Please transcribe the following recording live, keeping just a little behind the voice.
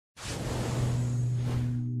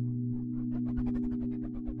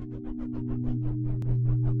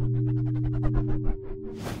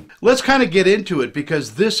Let's kind of get into it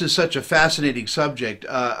because this is such a fascinating subject.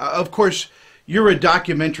 Of course, you're a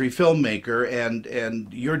documentary filmmaker,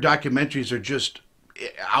 and your documentaries are just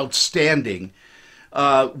outstanding.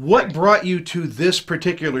 What brought you to this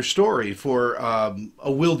particular story for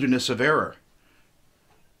A Wilderness of Error?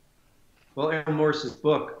 Well, Aaron Morris's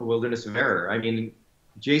book, A Wilderness of Error. I mean,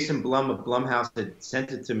 Jason Blum of Blumhouse had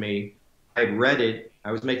sent it to me. I had read it.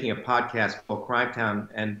 I was making a podcast called Crime Town,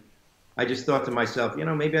 and I just thought to myself,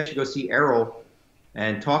 maybe I should go see Errol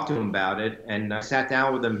and talk to him about it. And I sat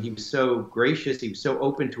down with him. He was so gracious. He was so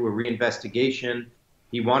open to a reinvestigation.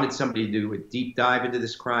 He wanted somebody to do a deep dive into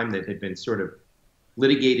this crime that had been sort of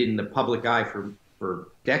litigated in the public eye for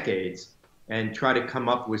decades and try to come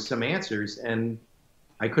up with some answers. And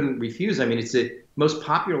I couldn't refuse. I mean, it's the most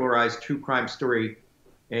popularized true crime story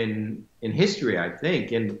in history, I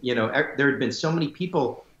think. And, there had been so many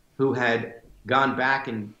people who had gone back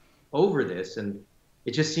and over this, and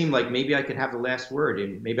it just seemed like maybe I could have the last word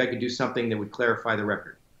and maybe I could do something that would clarify the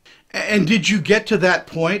record. And did you get to that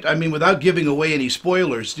point? I mean, without giving away any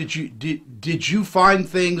spoilers, did you find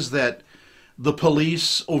things that the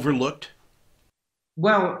police overlooked?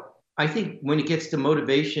 Well, I think when it gets to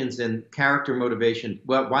motivations and character motivation,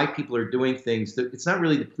 why people are doing things, it's not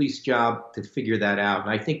really the police job to figure that out. And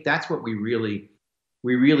I think that's what we really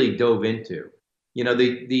dove into.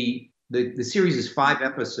 The series is 5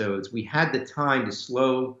 episodes. We had the time to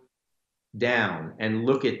slow down and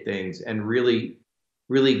look at things and really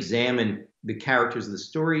examine the characters of the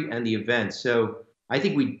story and the events. So I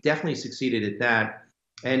think we definitely succeeded at that.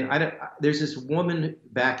 And there's this woman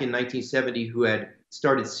back in 1970 who had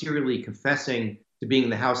started serially confessing to being in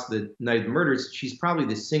the house the night of the murders. She's probably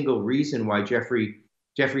the single reason why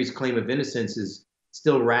Jeffrey's claim of innocence is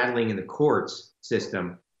still rattling in the courts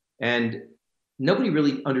system. And nobody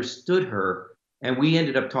really understood her. And we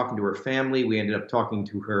ended up talking to her family. We ended up talking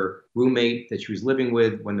to her roommate that she was living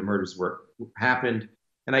with when the murders happened.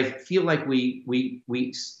 And I feel like we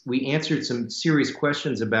answered some serious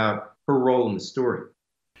questions about her role in the story.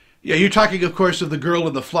 Yeah, you're talking, of course, of the girl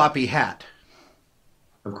in the floppy hat.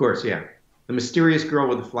 Of course, yeah. The mysterious girl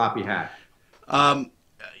with the floppy hat.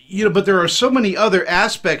 But there are so many other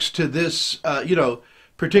aspects to this,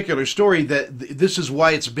 particular story that this is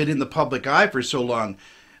why it's been in the public eye for so long.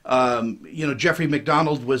 Jeffrey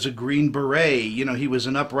MacDonald was a Green Beret. He was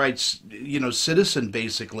an upright, citizen,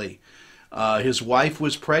 basically. His wife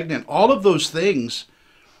was pregnant. All of those things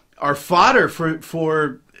are fodder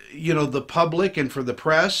for the public and for the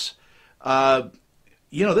press.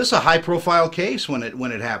 This is a high-profile case when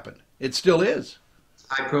it happened. It still is. It's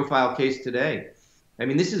a high-profile case today. I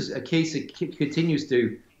mean, this is a case that continues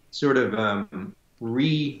to sort of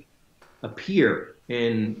reappear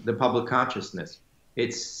in the public consciousness.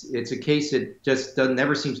 It's a case that just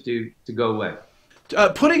never seems to go away.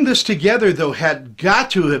 Putting this together, though, had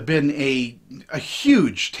got to have been a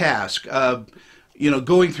huge task.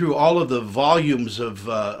 Going through all of the volumes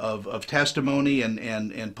of testimony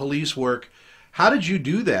and police work. How did you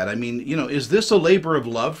do that? I mean, is this a labor of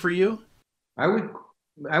love for you? I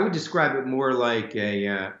would describe it more like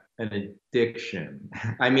an addiction.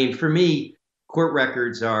 I mean, for me, court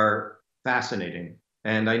records are fascinating,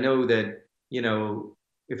 and I know that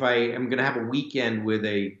if I am going to have a weekend with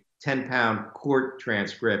a 10-pound court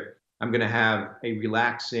transcript, I'm going to have a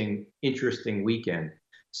relaxing, interesting weekend.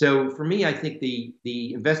 So for me, I think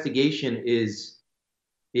the investigation is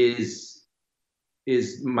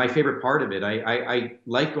my favorite part of it. I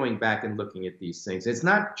like going back and looking at these things. It's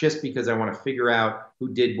not just because I want to figure out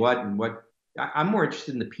who did what and what. I'm more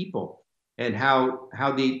interested in the people and how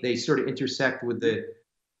they sort of intersect with the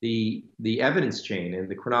evidence chain and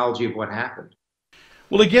the chronology of what happened.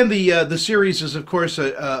 Well, again, the series is, of course,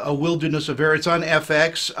 a Wilderness of Error. It's on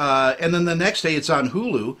FX, and then the next day it's on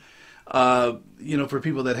Hulu. For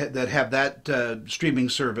people that have that streaming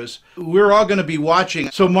service. We're all going to be watching.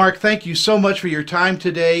 So, Marc, thank you so much for your time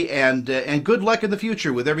today, and good luck in the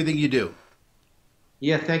future with everything you do.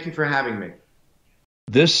 Yeah, thank you for having me.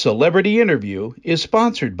 This celebrity interview is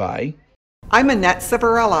sponsored by... I'm Annette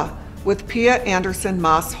Civarella with Pia Anderson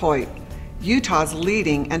Moss Hoyt, Utah's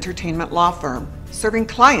leading entertainment law firm, serving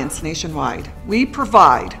clients nationwide. We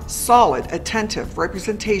provide solid, attentive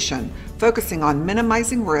representation focusing on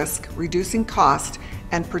minimizing risk, reducing cost,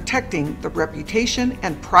 and protecting the reputation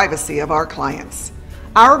and privacy of our clients.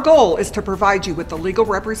 Our goal is to provide you with the legal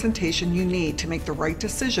representation you need to make the right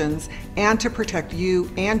decisions and to protect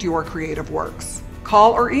you and your creative works.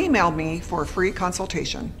 Call or email me for a free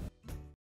consultation.